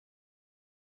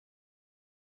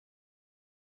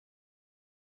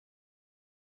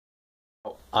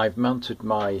I've mounted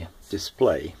my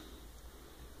display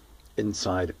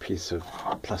inside a piece of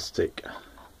plastic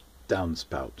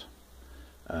downspout,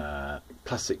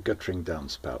 plastic guttering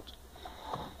downspout.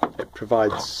 It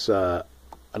provides a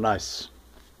nice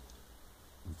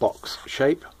box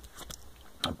shape.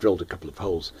 I've drilled a couple of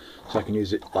holes so I can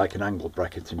use it like an angle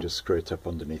bracket and just screw it up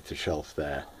underneath the shelf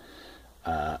there.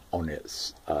 Only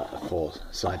it's a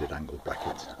four-sided angle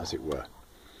bracket, as it were.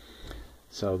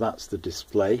 So that's the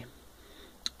display.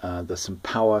 There's some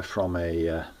power from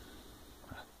a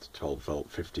 12 volt,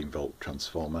 15 volt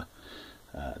transformer,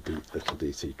 little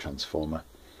DC transformer.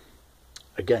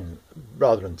 Again,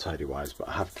 rather untidy wires, but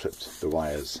I have clipped the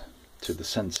wires to the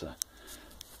sensor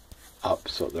up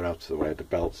so they're out of the way of the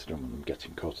belts. I don't want them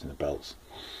getting caught in the belts.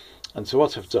 And so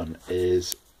what I've done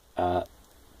is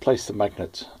place the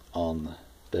magnet on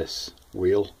this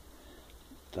wheel.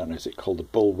 I don't know, is it called a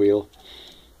bull wheel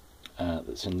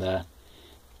that's in there.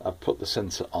 I've put the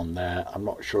sensor on there. I'm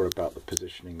not sure about the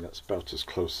positioning. That's about as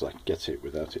close as I can get it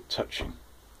without it touching.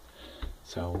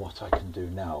 So what I can do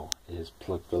now is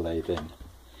plug the lathe in.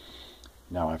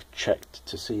 Now I've checked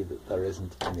to see that there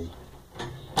isn't any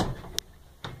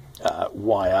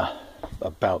wire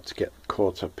about to get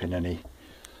caught up in any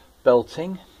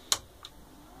belting.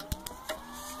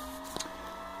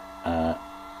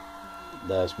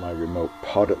 There's my remote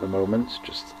pod at the moment,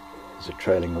 just as a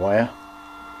trailing wire,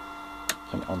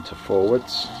 and onto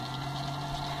forwards,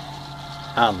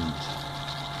 and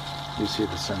you see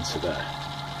the sensor there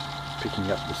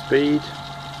picking up the speed.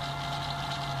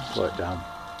 Slow it down.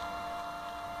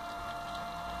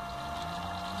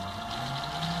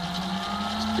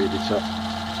 Speed it up.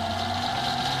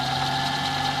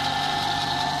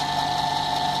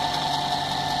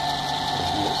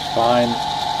 Looks fine.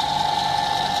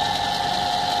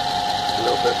 A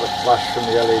little bit of a flash from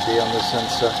the LED on the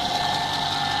sensor.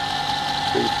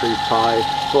 335,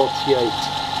 48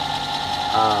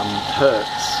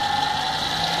 hertz.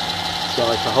 So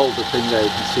if I hold the thing there, you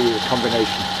can see the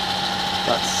combination.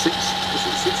 That's is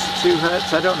it 62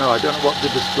 hertz? I don't know. I don't know what the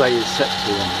display is set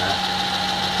to on there.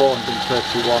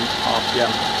 431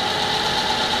 RPM,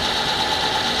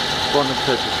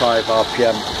 435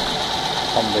 RPM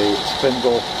on the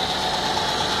spindle,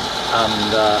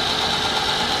 and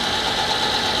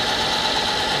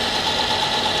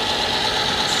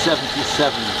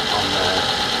 77 on there.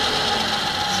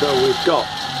 So we've got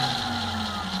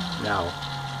now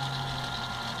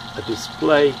a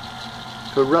display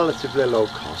for relatively low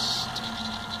cost.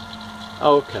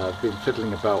 Okay, I've been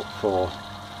fiddling about for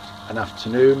an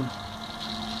afternoon,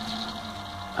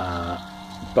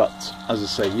 but as I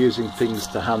say, using things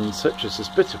to hand such as this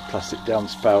bit of plastic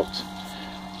downspout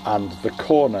and the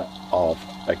corner of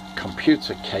a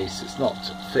computer case. It's not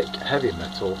thick heavy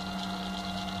metal,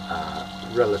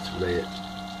 relatively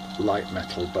light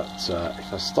metal, but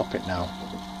if I stop it now,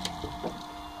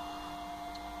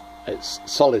 it's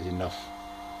solid enough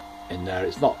in there.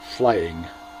 It's not flying,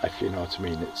 if you know what I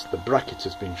mean. It's the bracket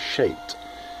has been shaped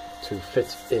to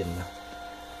fit in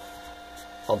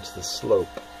onto the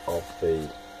slope of the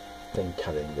thing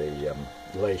carrying the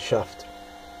lathe shaft,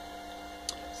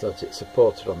 so that it's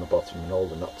supported on the bottom, and all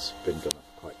the nuts have been done up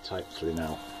quite tightly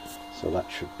now, so that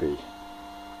should be,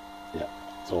 yeah,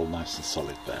 it's all nice and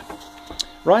solid there.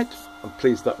 Right, I'm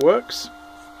pleased that works.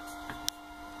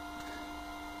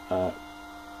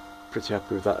 Pretty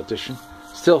happy with that addition.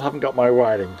 Still haven't got my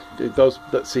wiring. Those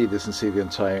that see this and see the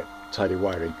untidy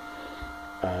wiring,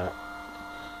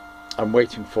 I'm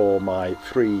waiting for my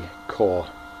 3-core,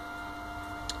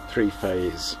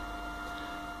 3-phase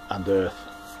and earth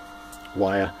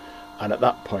wire, and at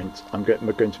that point I'm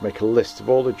going to make a list of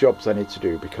all the jobs I need to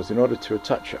do, because in order to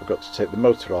attach it I've got to take the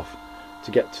motor off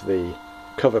to get to the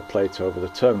cover plate over the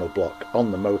terminal block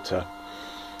on the motor,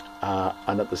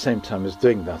 and at the same time as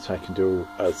doing that I can do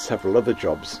several other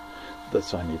jobs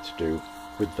that I need to do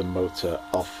with the motor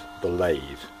off the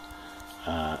lathe.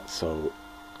 So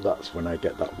that's when I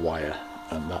get that wire,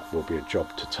 and that will be a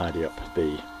job to tidy up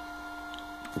the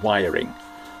wiring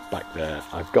back there.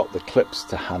 I've got the clips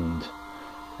to hand,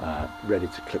 ready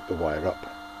to clip the wire up,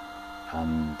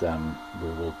 and we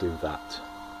will do that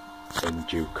in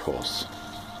due course.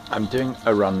 I'm doing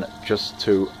a run just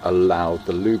to allow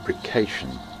the lubrication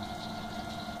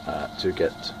to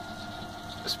get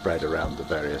spread around the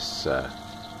various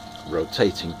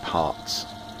rotating parts.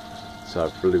 So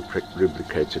I've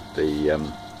lubricated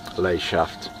the lathe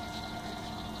shaft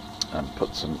and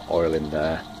put some oil in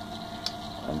there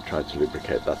and tried to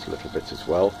lubricate that a little bit as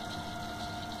well.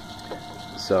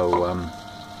 So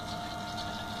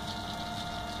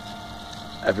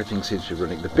everything seems to be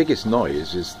running. The biggest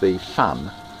noise is the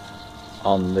fan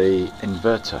on the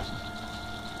inverter.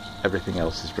 everything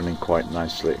else is running quite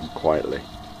nicely and quietly.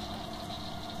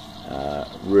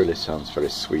 Really sounds very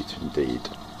sweet indeed.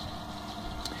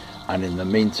 And in the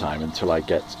meantime, until I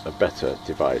get a better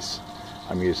device,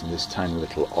 I'm using this tiny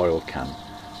little oil can,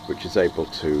 which is able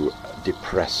to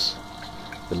depress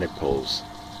the nipples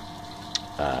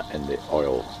in the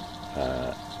oil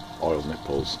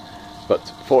nipples. But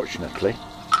fortunately,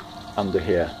 under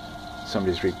here,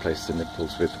 somebody's replaced the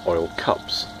nipples with oil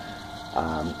cups.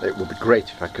 It would be great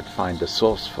if I could find a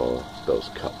source for those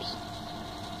cups,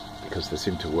 because they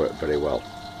seem to work very well.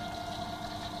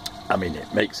 I mean,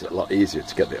 it makes it a lot easier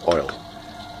to get the oil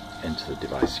into the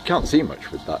device. You can't see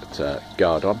much with that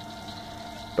guard on,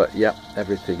 but yeah,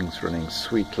 everything's running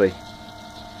sweetly,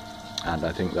 and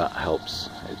I think that helps.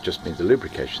 It just means the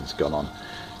lubrication's gone on.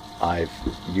 I've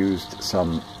used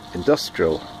some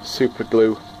industrial super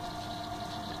glue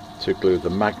to glue the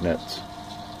magnet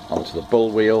onto the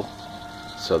bull wheel,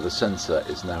 so the sensor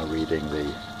is now reading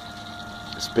the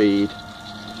speed.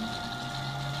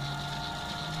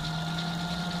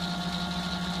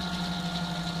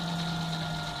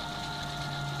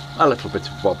 A little bit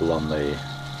of wobble on the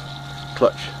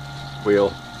clutch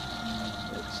wheel,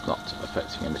 it's not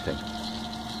affecting anything.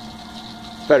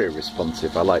 Very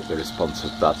responsive, I like the response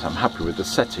of that. I'm happy with the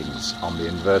settings on the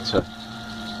inverter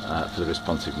for the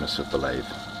responsiveness of the lathe.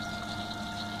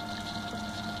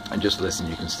 And just listen,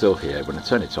 you can still hear when I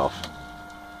turn it off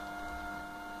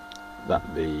that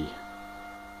the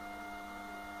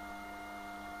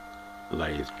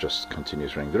lathe just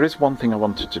continues running. There is one thing I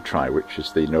wanted to try, which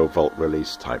is the no volt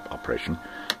release type operation.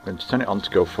 I'm going to turn it on to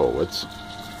go forwards.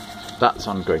 That's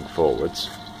on going forwards.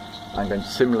 I'm going to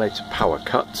simulate a power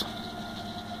cut.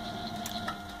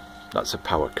 That's a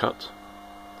power cut.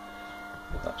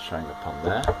 That's showing up on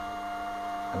there.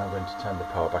 And I'm going to turn the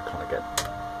power back on again.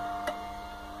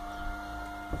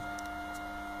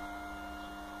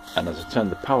 And as I turn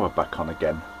the power back on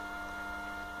again,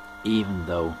 even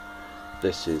though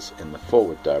this is in the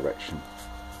forward direction,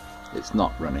 it's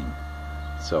not running.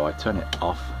 So I turn it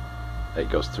off, it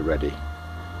goes to ready,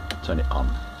 turn it on.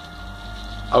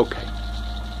 Okay,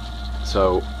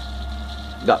 so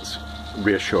that's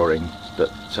reassuring that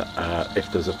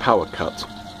if there's a power cut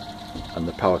and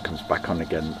the power comes back on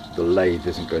again, the lathe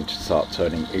isn't going to start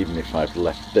turning even if I've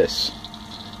left this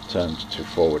turned to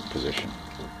forward position.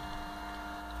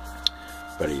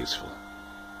 Very useful.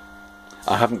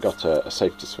 I haven't got a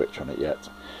safety switch on it yet,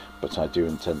 but I do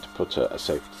intend to put a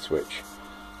safety switch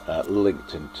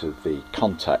linked into the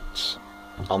contacts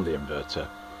on the inverter,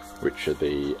 which are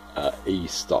the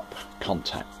e-stop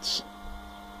contacts.